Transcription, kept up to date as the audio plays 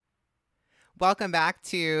Welcome back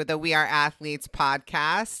to the We Are Athletes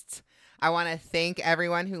podcast. I want to thank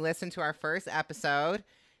everyone who listened to our first episode.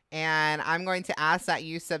 And I'm going to ask that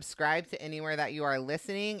you subscribe to anywhere that you are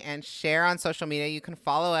listening and share on social media. You can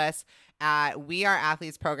follow us at We Are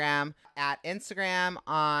Athletes Program at Instagram,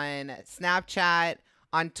 on Snapchat,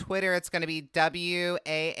 on Twitter. It's going to be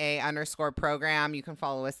WAA_program. You can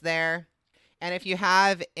follow us there. And if you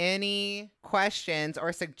have any questions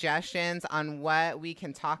or suggestions on what we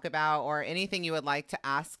can talk about or anything you would like to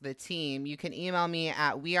ask the team, you can email me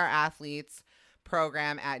at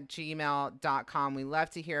weareathletesprogram@gmail.com. We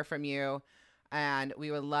love to hear from you, and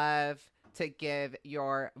we would love to give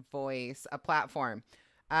your voice a platform.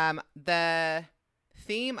 The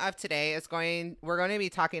theme of today is we're going to be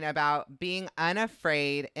talking about being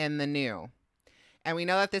unafraid in the new. And we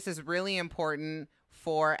know that this is really important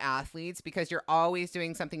for athletes because you're always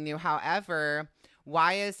doing something new. However,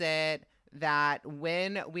 why is it that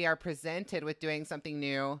when we are presented with doing something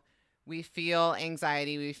new, we feel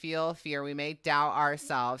anxiety, we feel fear, we may doubt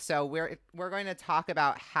ourselves? So we're going to talk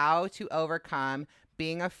about how to overcome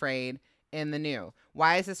being afraid in the new.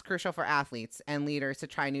 Why is this crucial for athletes and leaders to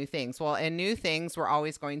try new things? Well, in new things, we're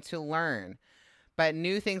always going to learn, but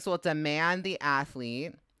new things will demand the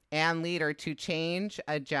athlete and leader to change,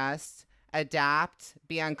 adjust, adapt,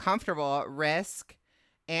 be uncomfortable, risk,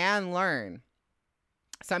 and learn.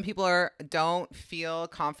 Some people don't feel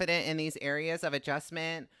confident in these areas of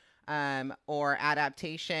adjustment or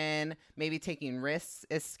adaptation. Maybe taking risks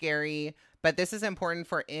is scary, but this is important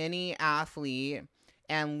for any athlete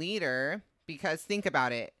and leader because think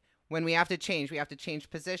about it. When we have to change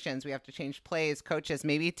positions, we have to change plays, coaches,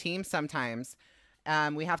 maybe teams sometimes.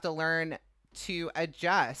 We have to learn to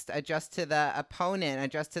adjust to the opponent,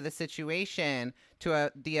 adjust to the situation,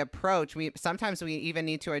 to the approach. Sometimes we even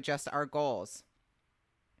need to adjust our goals.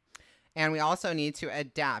 And we also need to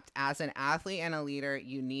adapt. As an athlete and a leader,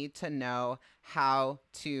 you need to know how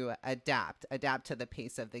to adapt to the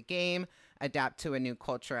pace of the game, adapt to a new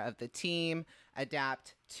culture of the team,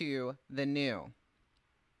 adapt to the new.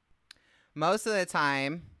 Most of the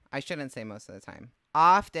time, I shouldn't say most of the time,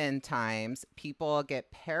 oftentimes people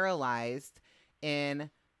get paralyzed in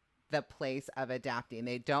the place of adapting.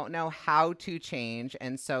 They don't know how to change,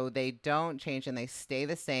 and so they don't change and they stay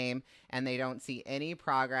the same, and they don't see any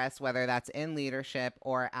progress, whether that's in leadership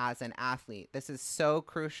or as an athlete. This is so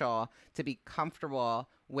crucial to be comfortable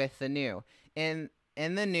with the new. In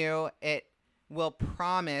the new, it will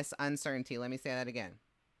promise uncertainty. Let me say that again.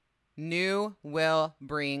 New will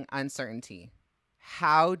bring uncertainty.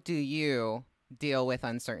 How do you deal with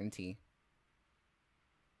uncertainty?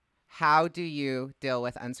 How do you deal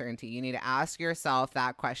with uncertainty? You need to ask yourself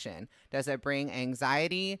that question. Does it bring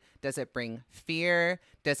anxiety? Does it bring fear?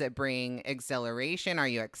 Does it bring exhilaration? Are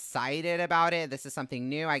you excited about it? This is something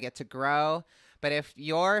new. I get to grow. But if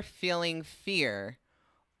you're feeling fear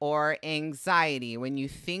or anxiety when you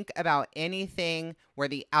think about anything where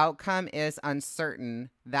the outcome is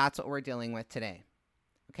uncertain, that's what we're dealing with today.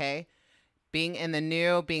 Okay? Being in the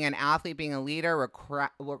new, being an athlete, being a leader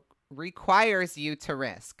requires you to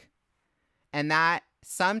risk. And that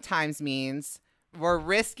sometimes means we're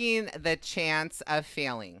risking the chance of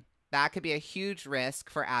failing. That could be a huge risk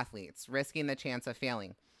for athletes, risking the chance of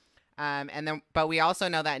failing. But we also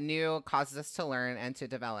know that new causes us to learn and to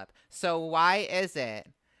develop. So why is it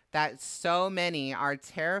that so many are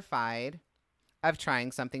terrified of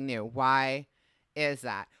trying something new? Why is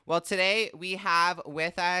that? Well, today we have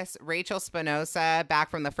with us Rachel Spinoza,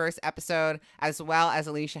 back from the first episode, as well as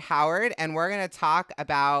Alicia Howard, and we're going to talk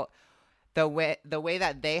about the way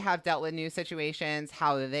that they have dealt with new situations,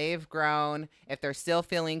 how they've grown, if they're still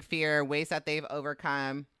feeling fear, ways that they've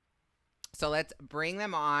overcome. So let's bring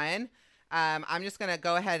them on. I'm just going to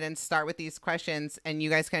go ahead and start with these questions, and you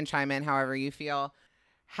guys can chime in however you feel.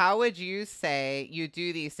 How would you say you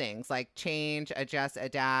do these things, like change, adjust,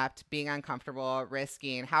 adapt, being uncomfortable,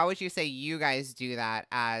 risking? How would you say you guys do that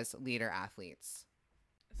as leader athletes?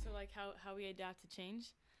 So like how we adapt to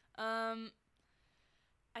change?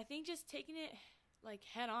 I think just taking it like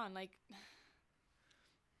head on, like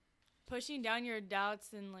pushing down your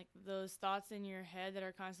doubts and like those thoughts in your head that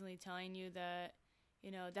are constantly telling you that,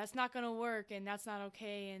 that's not going to work and that's not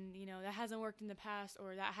okay. And, that hasn't worked in the past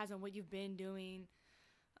or that hasn't what you've been doing.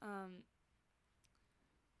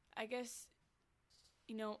 I guess,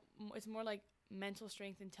 it's more like mental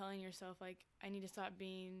strength and telling yourself like, I need to stop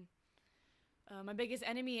being my biggest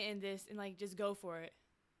enemy in this and like, just go for it.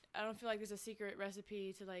 I don't feel like there's a secret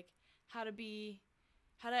recipe to like how to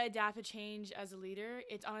adapt to change as a leader.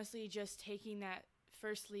 It's honestly just taking that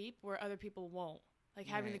first leap where other people won't, like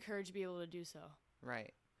having the courage to be able to do so.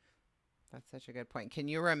 Right. That's such a good point. Can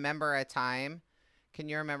you remember a time? Can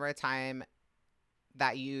you remember a time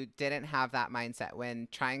that you didn't have that mindset when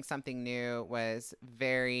trying something new was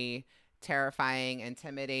very terrifying,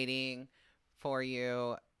 intimidating for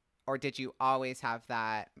you? Or did you always have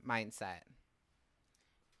that mindset?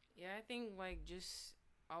 Yeah, I think like just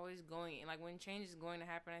always going like when change is going to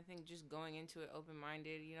happen, I think just going into it open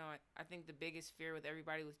minded. I think the biggest fear with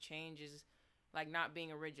everybody with change is like not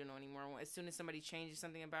being original anymore. As soon as somebody changes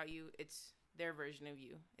something about you, it's their version of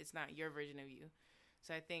you. It's not your version of you.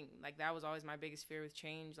 So I think like that was always my biggest fear with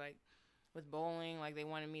change. Like with bowling, like they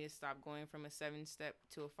wanted me to stop going from a 7-step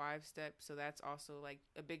to a 5-step. So that's also like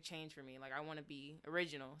a big change for me. Like I want to be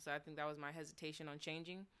original. So I think that was my hesitation on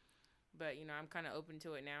changing. But I'm kind of open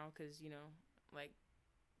to it now because like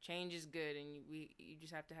change is good, and you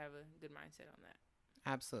just have to have a good mindset on that.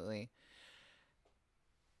 Absolutely.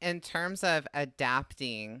 In terms of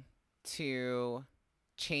adapting to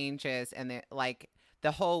changes and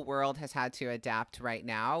the whole world has had to adapt right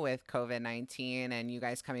now with COVID-19 and you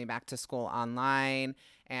guys coming back to school online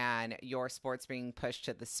and your sports being pushed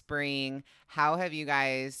to the spring. How have you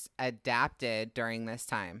guys adapted during this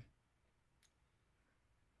time?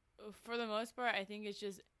 For the most part, I think it's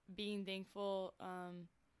just being thankful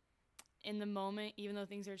in the moment, even though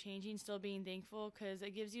things are changing, still being thankful because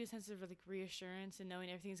it gives you a sense of like reassurance and knowing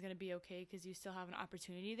everything's going to be okay because you still have an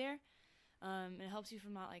opportunity there. It helps you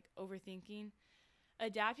from not like overthinking.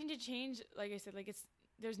 Adapting to change, like I said, like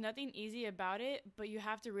there's nothing easy about it, but you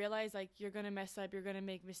have to realize like you're going to mess up, you're going to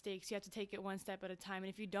make mistakes. You have to take it one step at a time.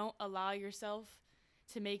 And if you don't allow yourself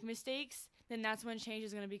to make mistakes, then that's when change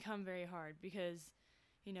is going to become very hard because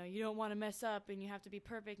you don't want to mess up and you have to be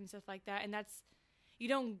perfect and stuff like that. And you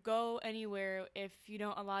don't go anywhere if you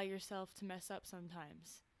don't allow yourself to mess up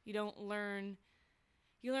sometimes. You learn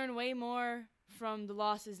way more from the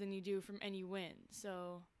losses than you do from any win.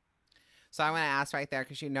 So I want to ask right there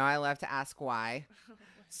because I love to ask why.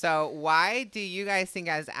 So why do you guys think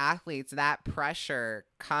as athletes that pressure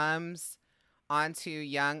comes onto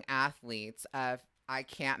young athletes of I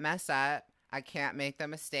can't mess up, I can't make the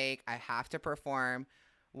mistake, I have to perform?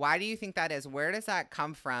 Why do you think that is? Where does that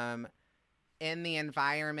come from in the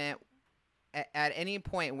environment? At any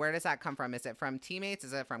point, where does that come from? Is it from teammates?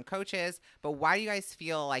 Is it from coaches? But why do you guys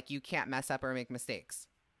feel like you can't mess up or make mistakes?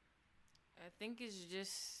 I think it's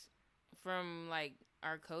just from like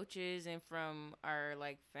our coaches and from our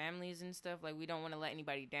like families and stuff. Like we don't want to let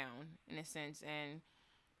anybody down in a sense. And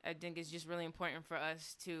I think it's just really important for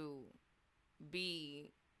us to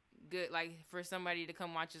be good, like for somebody to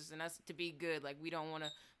come watch us and us to be good. Like we don't want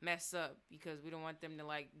to mess up because we don't want them to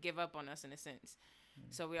like give up on us in a sense.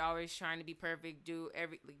 So we're always trying to be perfect,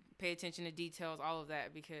 pay attention to details, all of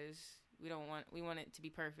that, because we want it to be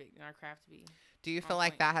perfect and our craft to be. Do you feel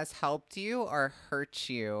like that has helped you or hurt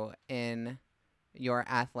you in your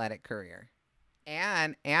athletic career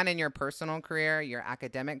and in your personal career, your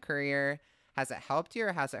academic career? Has it helped you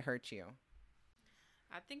or has it hurt you?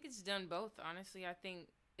 I think it's done both, honestly. I think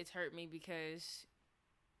it's hurt me because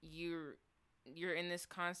you're in this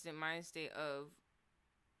constant mind state of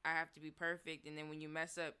I have to be perfect, and then when you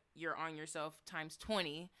mess up, you're on yourself times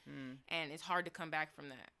 20, and it's hard to come back from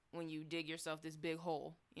that when you dig yourself this big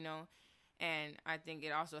hole, And I think it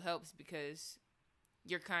also helps because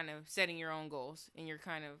you're kind of setting your own goals, and you're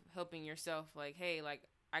kind of helping yourself, like, hey, like,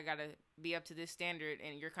 I got to be up to this standard,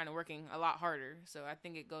 and you're kind of working a lot harder. So I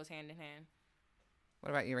think it goes hand in hand. What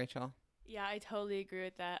about you, Rachel? Yeah, I totally agree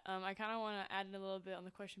with that. I kind of want to add a little bit on the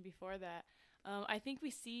question before that. I think we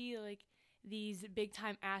see like these big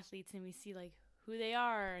time athletes and we see like who they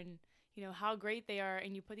are and how great they are,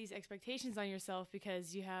 and you put these expectations on yourself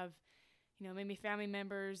because you have maybe family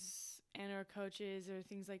members and or coaches or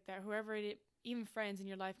things like that, whoever even friends in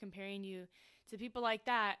your life comparing you to people like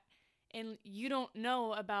that, and you don't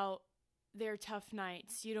know about their tough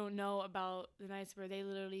nights. You don't know about the nights where they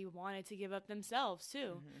literally wanted to give up themselves too.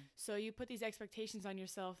 Mm-hmm. So you put these expectations on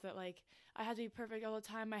yourself that like I have to be perfect all the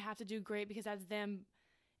time, I have to do great because that's them,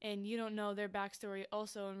 and you don't know their backstory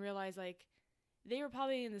also and realize like they were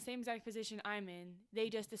probably in the same exact position I'm in. They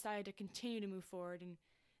just decided to continue to move forward and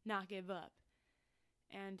not give up.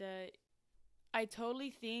 And I totally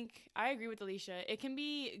think I agree with Alicia. It can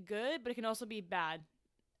be good, but it can also be bad.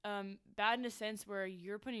 Bad in a sense where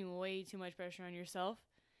you're putting way too much pressure on yourself,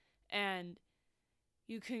 and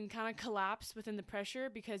you can kind of collapse within the pressure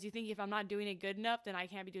because you think if I'm not doing it good enough, then I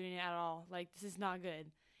can't be doing it at all. Like, this is not good.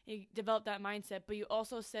 You develop that mindset, but you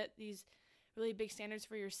also set these really big standards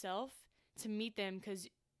for yourself to meet them because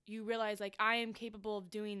you realize, like, I am capable of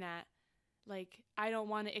doing that. Like, I don't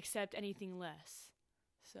want to accept anything less.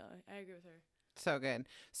 So I agree with her. So good.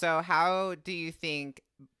 So how do you think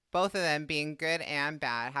both of them being good and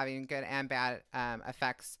bad, having good and bad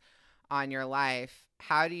effects on your life,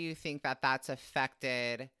 how do you think that that's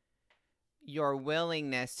affected your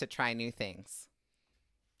willingness to try new things?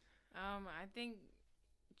 I think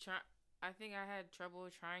I had trouble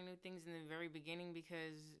trying new things in the very beginning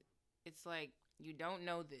because it's like you don't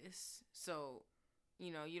know this, so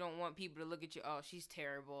you don't want people to look at you, oh, she's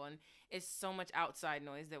terrible, and it's so much outside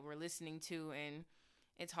noise that we're listening to, and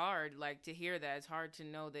it's hard like to hear that. It's hard to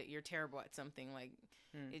know that you're terrible at something. Like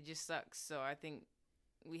it just sucks. So I think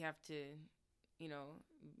we have to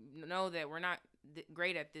know that we're not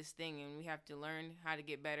great at this thing, and we have to learn how to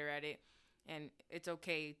get better at it. And it's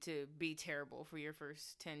okay to be terrible for your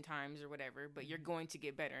first 10 times or whatever, but you're going to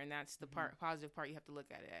get better, and that's the positive part you have to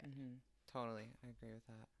look at it. Totally, I agree with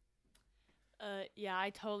that. Yeah,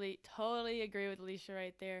 I totally agree with Alicia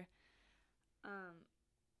right there.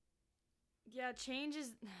 Yeah, change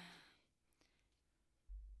is.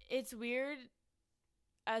 It's weird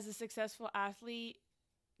as a successful athlete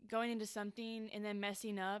going into something and then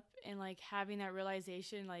messing up and like having that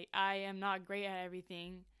realization, like I am not great at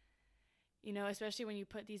everything. Especially when you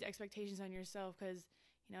put these expectations on yourself, because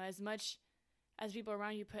as much as people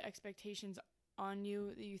around you put expectations on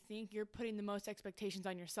you, you think you're putting the most expectations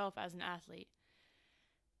on yourself as an athlete.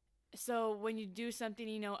 So when you do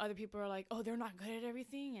something, other people are like, oh, they're not good at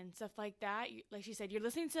everything and stuff like that. Like she said, you're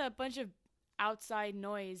listening to a bunch of outside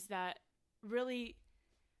noise that really,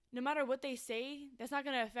 no matter what they say, that's not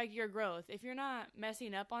going to affect your growth. If you're not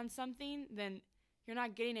messing up on something, then you're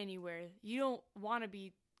not getting anywhere. You don't want to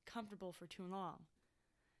be comfortable for too long.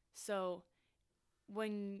 So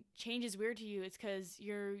when change is weird to you, it's because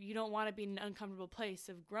you don't want to be in an uncomfortable place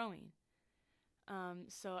of growing.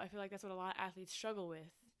 So I feel like that's what a lot of athletes struggle with.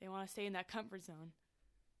 They want to stay in that comfort zone.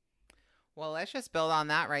 Well, let's just build on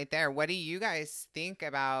that right there. What do you guys think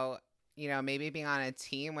about, maybe being on a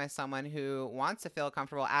team with someone who wants to feel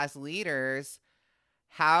comfortable as leaders?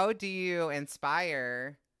 How do you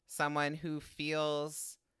inspire someone who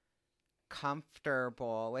feels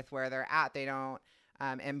comfortable with where they're at? They don't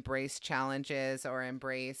embrace challenges or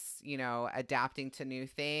embrace, adapting to new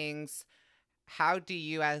things. How do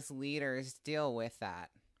you as leaders deal with that?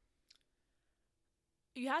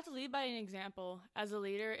 You have to lead by an example. As a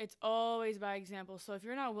leader, it's always by example. So if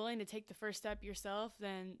you're not willing to take the first step yourself,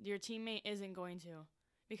 then your teammate isn't going to,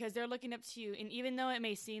 because they're looking up to you. And even though it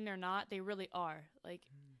may seem they're not, they really are. Like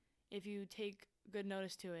if you take good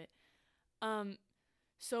notice to it.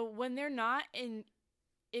 So when they're not, and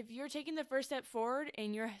if you're taking the first step forward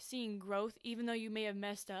and you're seeing growth, even though you may have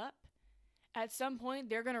messed up, at some point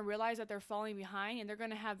they're going to realize that they're falling behind, and they're going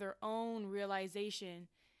to have their own realization.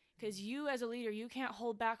 Because you as a leader, you can't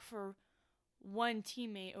hold back for one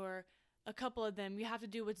teammate or a couple of them. You have to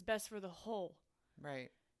do what's best for the whole.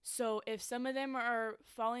 Right. So if some of them are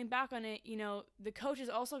falling back on it, the coach is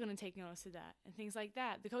also going to take notice of that and things like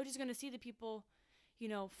that. The coach is going to see the people,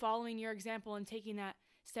 following your example and taking that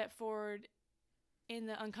step forward in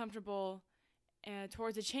the uncomfortable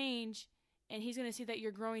towards a change, and he's going to see that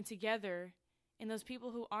you're growing together. And those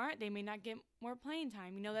people who aren't, they may not get more playing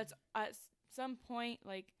time. That's at some point,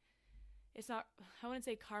 like, it's not, I wouldn't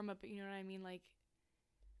say karma, but you know what I mean? Like,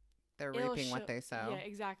 they're reaping what they sow. Yeah,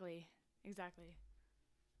 exactly.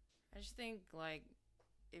 I just think, like,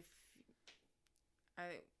 if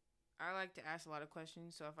I like to ask a lot of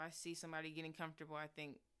questions. So if I see somebody getting comfortable, I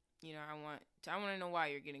think, I want to know why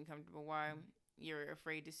you're getting comfortable, why you're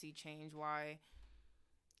afraid to see change, why,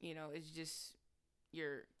 it's just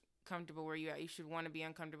you're comfortable where you're at. You should want to be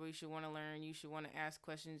uncomfortable. You should want to learn. You should want to ask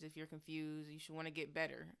questions if you're confused. You should want to get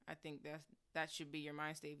better. I think that should be your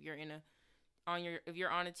mind state. If you're if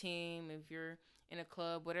you're on a team, if you're in a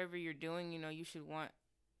club, whatever you're doing, you should want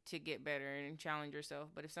to get better and challenge yourself.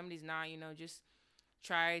 But if somebody's not, just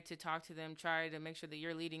try to talk to them, try to make sure that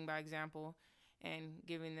you're leading by example and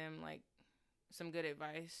giving them like some good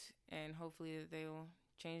advice, and hopefully that they will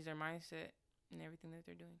change their mindset and everything that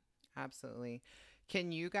they're doing. Absolutely.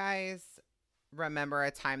 Can you guys remember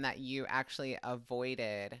a time that you actually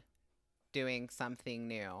avoided doing something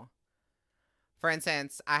new? For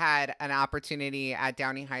instance, I had an opportunity at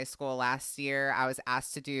Downey High School last year. I was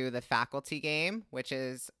asked to do the faculty game, which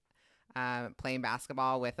is playing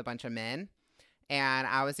basketball with a bunch of men. And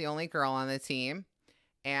I was the only girl on the team.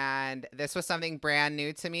 And this was something brand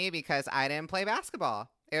new to me because I didn't play basketball.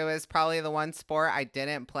 It was probably the one sport I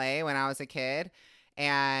didn't play when I was a kid.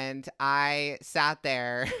 And I sat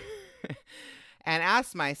there and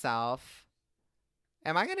asked myself,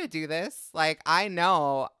 am I going to do this? Like, I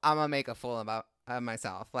know I'm going to make a fool of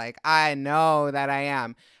myself. Like, I know that I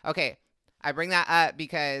am. Okay, I bring that up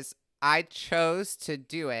because I chose to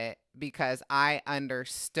do it because I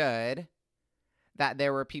understood that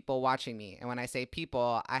there were people watching me. And when I say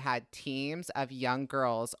people, I had teams of young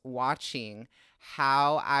girls watching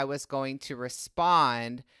how I was going to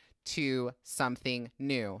respond to something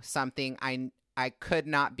new, something I could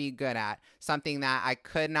not be good at, something that I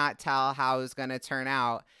could not tell how it was going to turn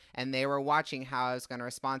out. And they were watching how I was going to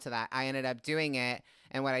respond to that. I ended up doing it.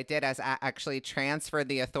 And what I did is I actually transferred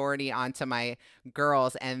the authority onto my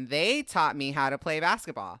girls, and they taught me how to play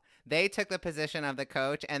basketball. They took the position of the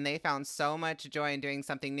coach, and they found so much joy in doing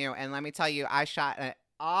something new. And let me tell you, I shot an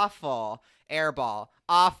awful air ball.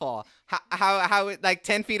 Awful. How like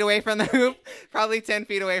 10 feet away from the hoop? Probably 10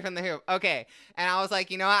 feet away from the hoop. Okay. And I was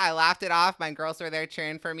like, you know what? I laughed it off. My girls were there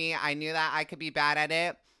cheering for me. I knew that I could be bad at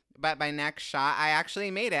it. But my next shot, I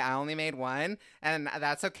actually made it. I only made one, and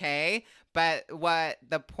that's okay. But what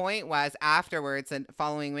the point was afterwards, and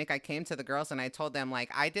following week, I came to the girls and I told them, like,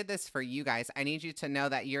 I did this for you guys. I need you to know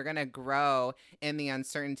that you're going to grow in the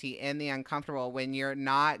uncertainty, in the uncomfortable. When you're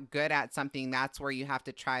not good at something, that's where you have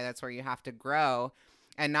to try. That's where you have to grow.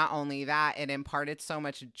 And not only that, it imparted so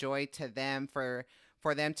much joy to them for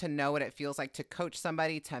them to know what it feels like to coach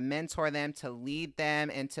somebody, to mentor them, to lead them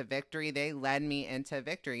into victory. They led me into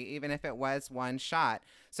victory, even if it was one shot.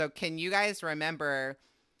 So can you guys remember,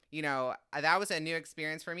 you know, that was a new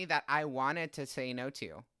experience for me that I wanted to say no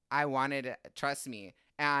to. I wanted, trust me.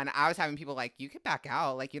 And I was having people like, you could back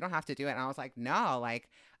out. Like, you don't have to do it. And I was like, no, like,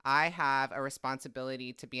 I have a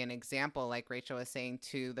responsibility to be an example, like Rachel was saying,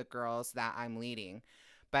 to the girls that I'm leading.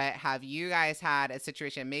 But have you guys had a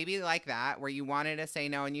situation maybe like that where you wanted to say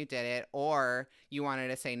no and you did it, or you wanted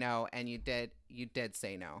to say no and you did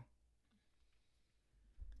say no?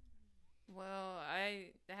 Well,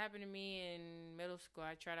 that happened to me in middle school.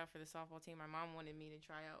 I tried out for the softball team. My mom wanted me to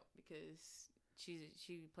try out because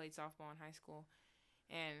she played softball in high school,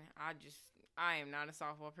 and I am not a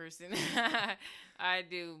softball person. I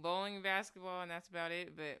do bowling and basketball, and that's about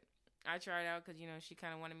it. But I tried out because, you know, she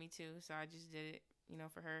kind of wanted me to, so I just did it, you know,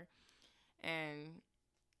 for her. And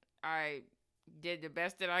I did the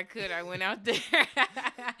best that I could. I went out there.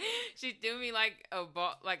 She threw me like a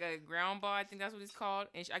ball, like a ground ball. I think that's what it's called.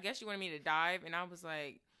 And I guess she wanted me to dive. And I was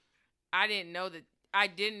like, I didn't know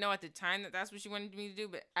at the time that that's what she wanted me to do.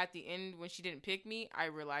 But at the end, when she didn't pick me, I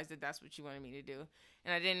realized that that's what she wanted me to do.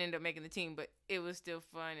 And I didn't end up making the team, but it was still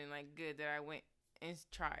fun and like good that I went and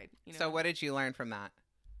tried. You know? So what did you learn from that?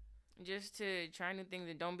 Just to try new things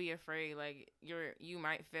and don't be afraid. Like you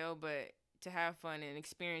might fail, but to have fun and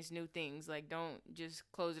experience new things. Like, don't just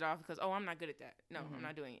close it off because, oh, I'm not good at that. No, I'm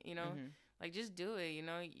not doing it. You know, like, just do it. You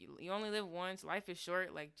know, you only live once. Life is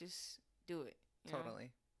short. Like, just do it. Totally.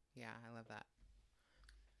 Yeah, I love that.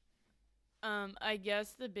 I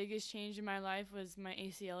guess the biggest change in my life was my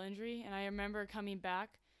ACL injury, and I remember coming back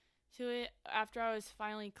to it after I was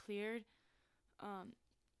finally cleared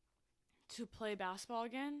to play basketball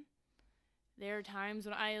again. There are times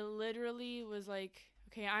when I literally was like,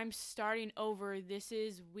 okay, I'm starting over. This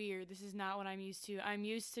is weird. This is not what I'm used to. I'm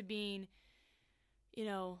used to being, you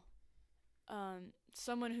know,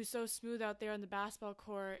 someone who's so smooth out there on the basketball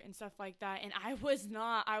court and stuff like that. And I was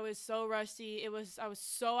not. I was so rusty. I was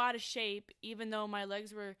so out of shape, even though my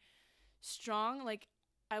legs were strong. Like,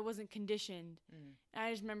 I wasn't conditioned. And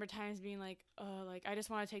I just remember times being like, oh, like, I just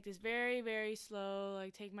want to take this very, very slow,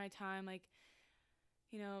 like, take my time. Like,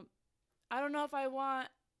 you know, I don't know if I want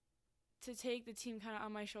to take the team kind of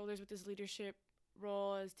on my shoulders with this leadership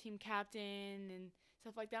role as team captain and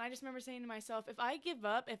stuff like that. I just remember saying to myself, if I give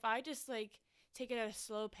up, if I just like take it at a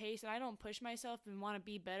slow pace and I don't push myself and want to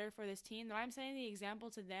be better for this team, then I'm setting the example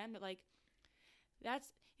to them that, like, that's,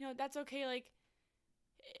 you know, that's okay. Like,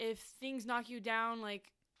 if things knock you down,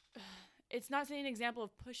 like, it's not setting an example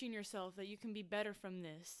of pushing yourself that you can be better from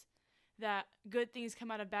this, that good things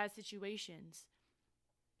come out of bad situations.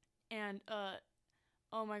 And,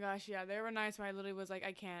 oh my gosh, yeah, there were nights where I literally was like,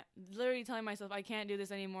 I can't, literally telling myself I can't do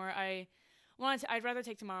this anymore. I'd rather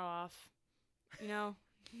take tomorrow off, you know.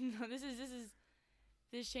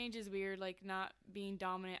 This change is weird, like not being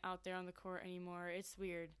dominant out there on the court anymore. It's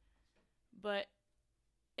weird. But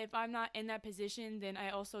if I'm not in that position, then I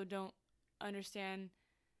also don't understand,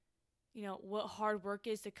 you know, what hard work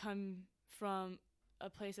is to come from a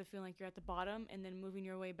place of feeling like you're at the bottom and then moving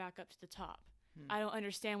your way back up to the top. I don't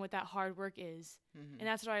understand what that hard work is. And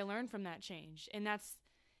that's what I learned from that change. And that's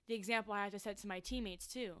the example I have to set to my teammates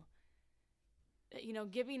too. You know,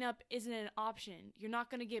 giving up isn't an option. You're not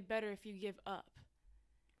going to get better if you give up.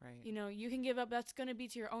 Right. You know, you can give up. That's going to be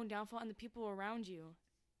to your own downfall and the people around you.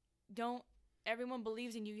 Everyone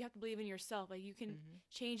believes in you. You have to believe in yourself. Like, you can,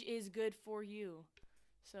 change is good for you.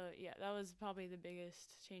 So yeah, that was probably the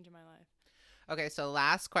biggest change in my life. Okay, so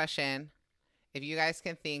last question. If you guys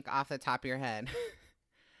can think off the top of your head,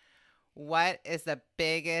 what is the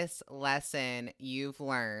biggest lesson you've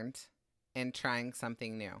learned in trying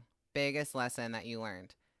something new? Biggest lesson that you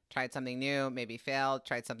learned? Tried something new, maybe failed,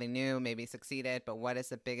 tried something new, maybe succeeded, but what is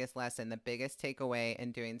the biggest lesson, the biggest takeaway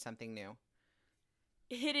in doing something new?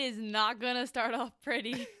 It is not going to start off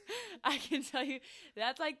pretty. I can tell you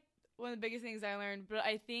that's like one of the biggest things I learned. But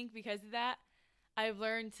I think because of that, I've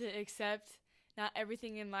learned to accept not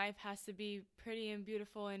everything in life has to be pretty and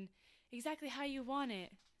beautiful and exactly how you want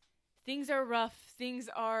it. Things are rough. Things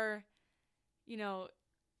are,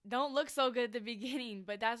 don't look so good at the beginning,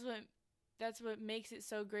 but that's what makes it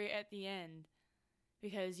so great at the end,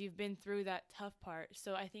 because you've been through that tough part.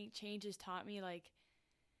 So I think change has taught me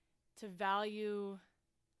to value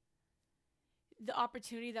the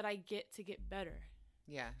opportunity that I get to get better.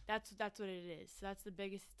 Yeah. That's what it is. So that's the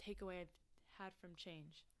biggest takeaway I've had from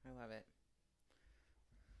change. I love it.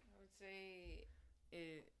 I would say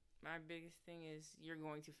my biggest thing is you're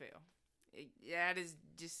going to fail. That is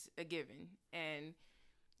just a given. And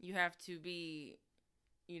you have to be,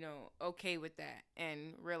 okay with that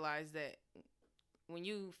and realize that when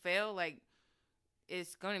you fail,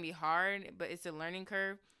 it's going to be hard, but it's a learning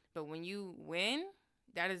curve. But when you win,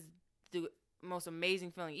 that is the most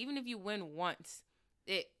amazing feeling. Even if you win once,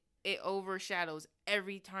 it overshadows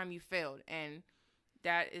every time you failed. And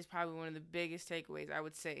that is probably one of the biggest takeaways, I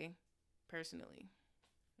would say, personally.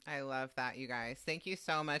 I love that, you guys. Thank you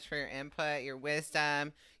so much for your input, your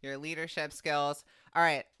wisdom, your leadership skills. All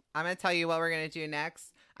right, I'm going to tell you what we're going to do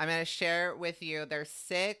next. I'm going to share with you, there's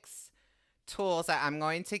 6 tools that I'm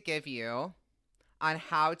going to give you on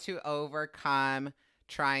how to overcome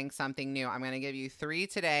trying something new. I'm going to give you 3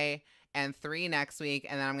 today and 3 next week,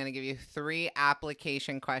 and then I'm going to give you 3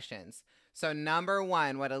 application questions. So number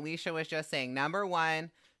 1, what Alicia was just saying, number 1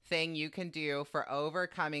 thing you can do for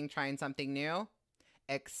overcoming trying something new: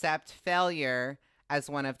 accept failure as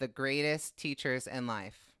one of the greatest teachers in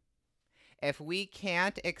life. If we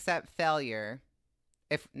can't accept failure,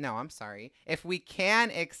 if we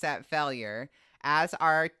can accept failure as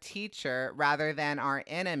our teacher rather than our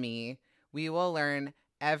enemy, we will learn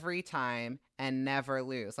every time and never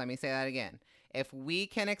lose. Let me say that again. If we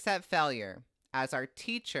can accept failure as our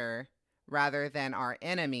teacher rather than our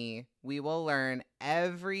enemy, we will learn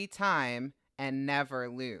every time and never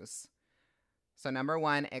lose. So number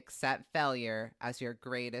 1, accept failure as your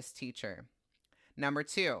greatest teacher. Number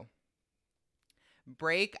 2,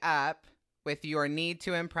 break up with your need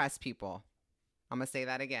to impress people. I'm going to say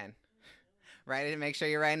that again. Write it and make sure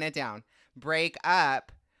you're writing it down. Break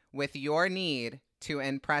up with your need to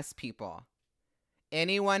impress people.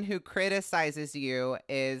 Anyone who criticizes you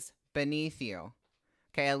is beneath you.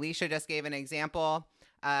 Okay, Alicia just gave an example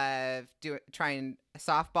of trying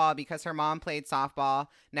softball because her mom played softball.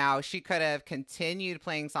 Now, she could have continued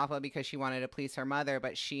playing softball because she wanted to please her mother,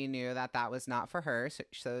 but she knew that that was not for her,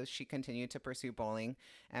 so she continued to pursue bowling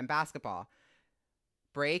and basketball.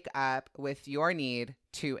 Break up with your need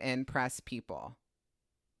to impress people.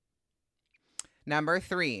 Number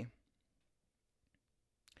 3,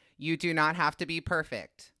 you do not have to be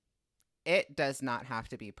perfect. It does not have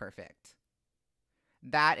to be perfect.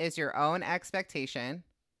 That is your own expectation,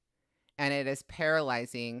 and it is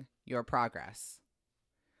paralyzing your progress.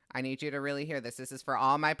 I need you to really hear this. This is for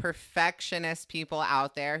all my perfectionist people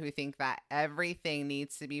out there who think that everything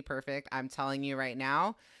needs to be perfect. I'm telling you right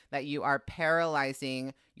now that you are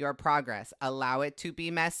paralyzing your progress. Allow it to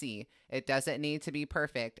be messy. It doesn't need to be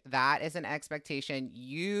perfect. That is an expectation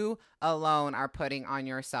you alone are putting on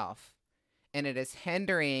yourself. And it is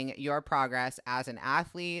hindering your progress as an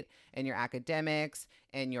athlete, in your academics,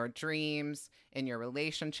 in your dreams, in your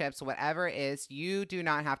relationships, whatever it is. You do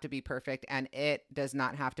not have to be perfect, and it does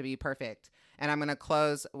not have to be perfect. And I'm going to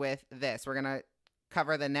close with this. We're going to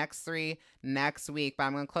cover the next 3 next week, but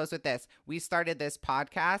I'm going to close with this. We started this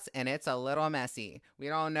podcast, and it's a little messy. We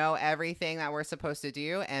don't know everything that we're supposed to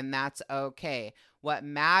do, and that's okay. What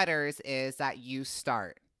matters is that you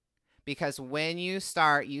start. Because when you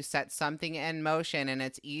start, you set something in motion, and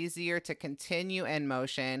it's easier to continue in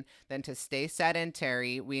motion than to stay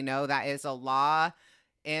sedentary. We know that is a law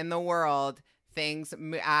in the world. Things,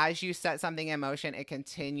 as you set something in motion, it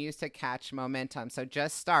continues to catch momentum. So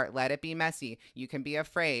just start. Let it be messy. You can be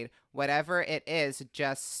afraid. Whatever it is,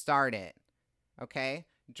 just start it. Okay?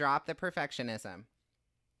 Drop the perfectionism.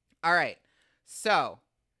 All right. So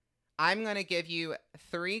I'm going to give you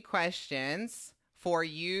 3 questions for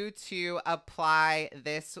you to apply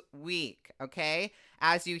this week, okay?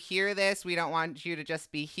 As you hear this, we don't want you to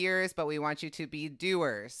just be hearers, but we want you to be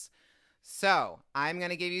doers. So I'm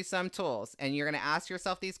going to give you some tools, and you're going to ask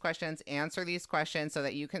yourself these questions, answer these questions so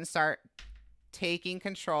that you can start taking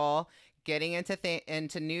control, getting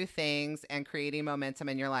into new things, and creating momentum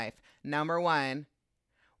in your life. Number 1,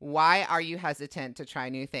 why are you hesitant to try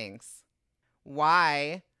new things?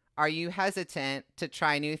 Why are you hesitant to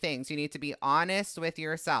try new things? You need to be honest with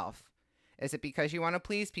yourself. Is it because you want to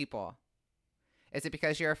please people? Is it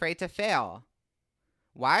because you're afraid to fail?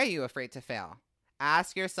 Why are you afraid to fail?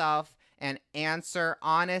 Ask yourself and answer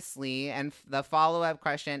honestly. And the follow-up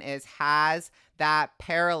question is, has that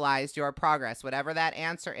paralyzed your progress? Whatever that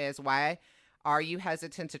answer is, why are you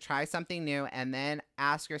hesitant to try something new? And then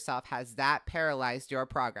ask yourself, has that paralyzed your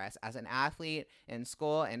progress as an athlete, in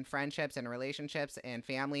school, in friendships, in relationships, in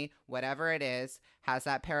family, whatever it is, has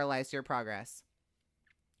that paralyzed your progress?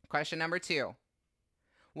 Question number 2,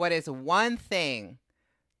 what is one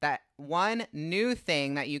new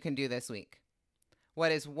thing that you can do this week?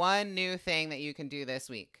 What is one new thing that you can do this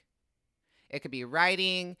week? It could be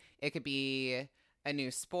writing. It could be a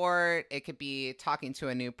new sport. It could be talking to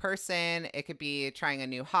a new person. It could be trying a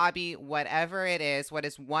new hobby. Whatever it is, what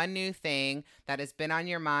is one new thing that has been on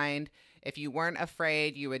your mind? If you weren't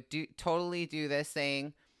afraid, you would totally do this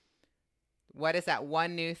thing. What is that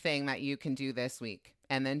one new thing that you can do this week?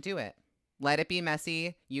 And then do it. Let it be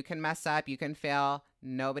messy. You can mess up. You can fail.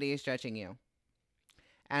 Nobody is judging you.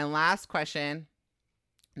 And last question,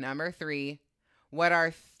 number 3, what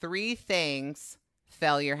are 3 things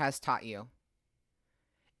failure has taught you?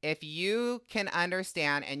 If you can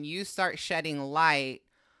understand and you start shedding light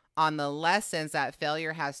on the lessons that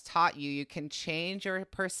failure has taught you, you can change your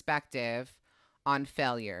perspective on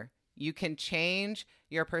failure. You can change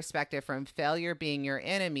your perspective from failure being your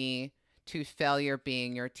enemy to failure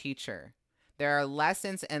being your teacher. There are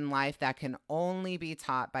lessons in life that can only be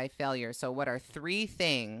taught by failure. So what are 3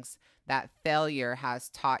 things that failure has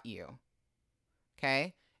taught you?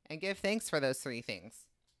 Okay? And give thanks for those 3 things.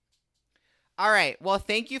 All right. Well,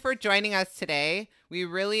 thank you for joining us today. We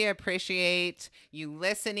really appreciate you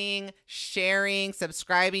listening, sharing,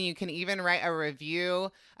 subscribing. You can even write a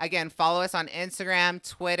review. Again, follow us on Instagram,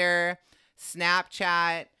 Twitter,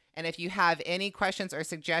 Snapchat. And if you have any questions or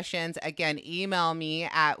suggestions, again, email me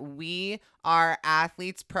at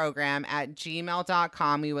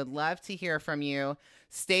weareathletesprogram@gmail.com. We would love to hear from you.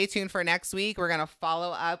 Stay tuned for next week. We're going to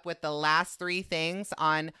follow up with the last 3 things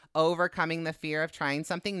on overcoming the fear of trying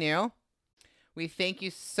something new. We thank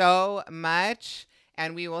you so much,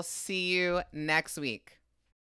 and we will see you next week.